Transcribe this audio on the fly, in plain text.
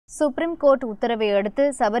Supreme court உத்தரவை அடுத்து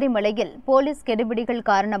சபரிமலையில் போலீஸ் கெடுபிடிகள்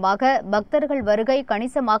காரணமாக பக்தர்கள் வருகை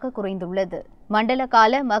கணிசமாக குறைந்துள்ளது. மண்டல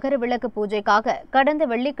கால மகர விளக்கு பூஜைக்காக கடந்த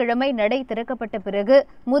வெள்ளிக்கிழமை நடை திறக்கப்பட்ட பிறகு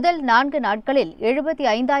முதல் 4 நாட்களில்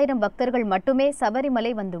 75,000 பக்தர்கள் மட்டுமே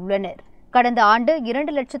சபரிமலை வந்துள்ளனர். கடந்த ஆண்டு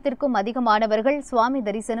 2 லட்சத்திற்கும் அதிகமானவர்கள் சுவாமி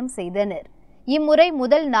தரிசனம் செய்தனர். இம்முறை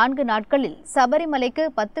முதல் 4 நாட்களில் சபரிமலைக்கு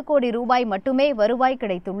 10 கோடி ரூபாய் மட்டுமே வருவாய்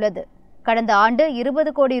கிடைத்துள்ளது. கடந்த ஆண்டு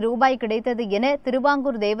 20 கோடி ரூபாய் கிடைத்தது என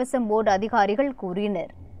திருவாங்கூர் தேவசம் போர்டு அதிகாரிகள்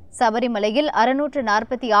கூறினர். சபரிமலையில்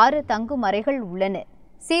 646 தங்கும் அறைகள் உள்ளன.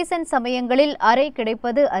 சீசன் சமயங்களில் அறை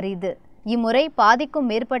கிடைப்பது அரிது. இம்முறை பாதிக்கும்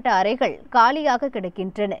மேற்பட்ட அறைகள் காலியாக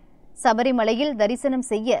கிடக்கின்றன. சபரிமலையில் தரிசனம்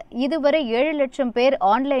செய்ய இதுவரை 7 லட்சம் பேர்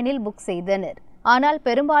ஆன்லைனில் புக் செய்தனர். ஆனால்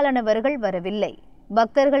பெரும்பாலானவர்கள் வரவில்லை.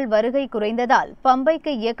 பக்தர்கள் வருகை குறைந்ததால்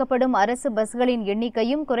பம்பைக்கு இயக்கப்படும் அரசு பஸ்களின்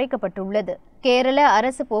எண்ணிக்கையும் குறைக்கப்பட்டுள்ளது. கேரள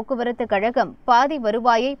அரசு போக்குவரத்து கழகம் பாதி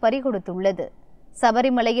வருவாயை பறிகொடுத்துள்ளது.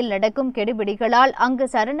 சபரிமலையில் நடக்கும் கெடுபிடிகளால் அங்கு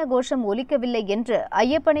சரண கோஷம் ஒலிக்கவில்லை என்று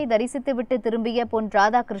ஐயப்பனை தரிசித்துவிட்டு திரும்பிய பொன்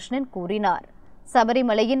ராதாகிருஷ்ணன் கூறினார்.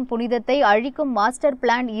 சபரிமலையின் புனிதத்தை அழிக்கும் மாஸ்டர்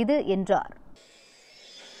பிளான் இது என்றார்.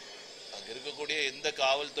 இருக்கக்கூடிய எந்த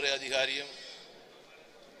காவல்துறை அதிகாரியும்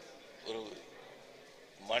ஒரு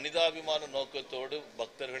மனிதாபிமான நோக்கத்தோடு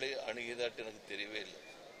பக்தர்களை அணுகியதாட்டு எனக்கு தெரியவே இல்லை.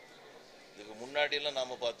 இதுக்கு முன்னாடியெல்லாம்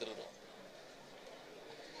நாம பார்த்துருக்கோம்.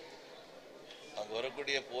 அங்கே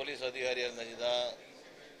வரக்கூடிய போலீஸ் அதிகாரியாக இருந்தாச்சுதான்,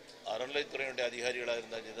 அறநிலைத்துறையினுடைய அதிகாரிகளாக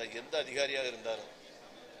இருந்தாச்சுதான், எந்த அதிகாரியாக இருந்தாலும்,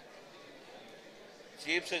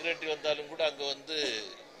 சீஃப் செக்ரட்டரி வந்தாலும் கூட அங்கே வந்து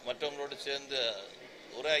மற்றவங்களோடு சேர்ந்து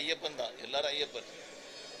ஒரே ஐயப்பன் தான், எல்லாரும் ஐயப்பன்.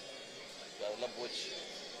 அதெல்லாம் போச்சு.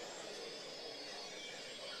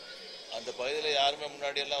 அந்த பகுதியில் யாருமே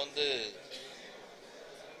முன்னாடி எல்லாம் வந்து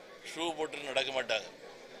ஷூ போட்டு நடக்க மாட்டாங்க.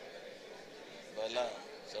 அதெல்லாம்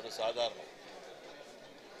சாதாரணம்.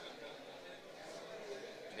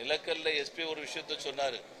 நிலக்கல்ல எஸ்பி ஒரு விஷயத்த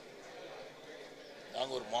சொன்னாரு,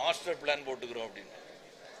 நாங்க ஒரு மாஸ்டர் பிளான் போட்டுக்கிறோம் அப்படின்னு.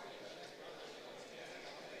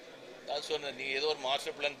 நான் சொன்னேன், நீங்க ஏதோ ஒரு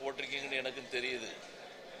மாஸ்டர் பிளான் போட்டிருக்கீங்கன்னு எனக்கு தெரியுது.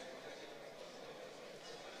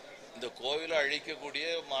 இந்த கோவிலை அழிக்கக்கூடிய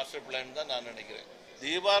மாஸ்டர் பிளான் தான் நான் நினைக்கிறேன்.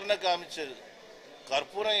 தீபாரண காமிச்சது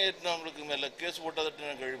கற்பூரம் ஏற்றினவங்களுக்கு மேல கேஸ் போட்டதற்கு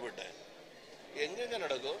நான் கேள்விப்பட்டேன். எங்கெங்க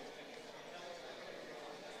நடக்கும்?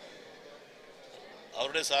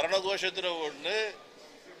 அவருடைய சரணகோஷத்துல ஒண்ணு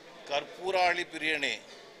கற்பூராளி பிரியனே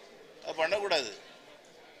பண்ணக்கூடாது,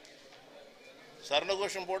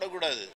 சரணகோஷம் போடக்கூடாது.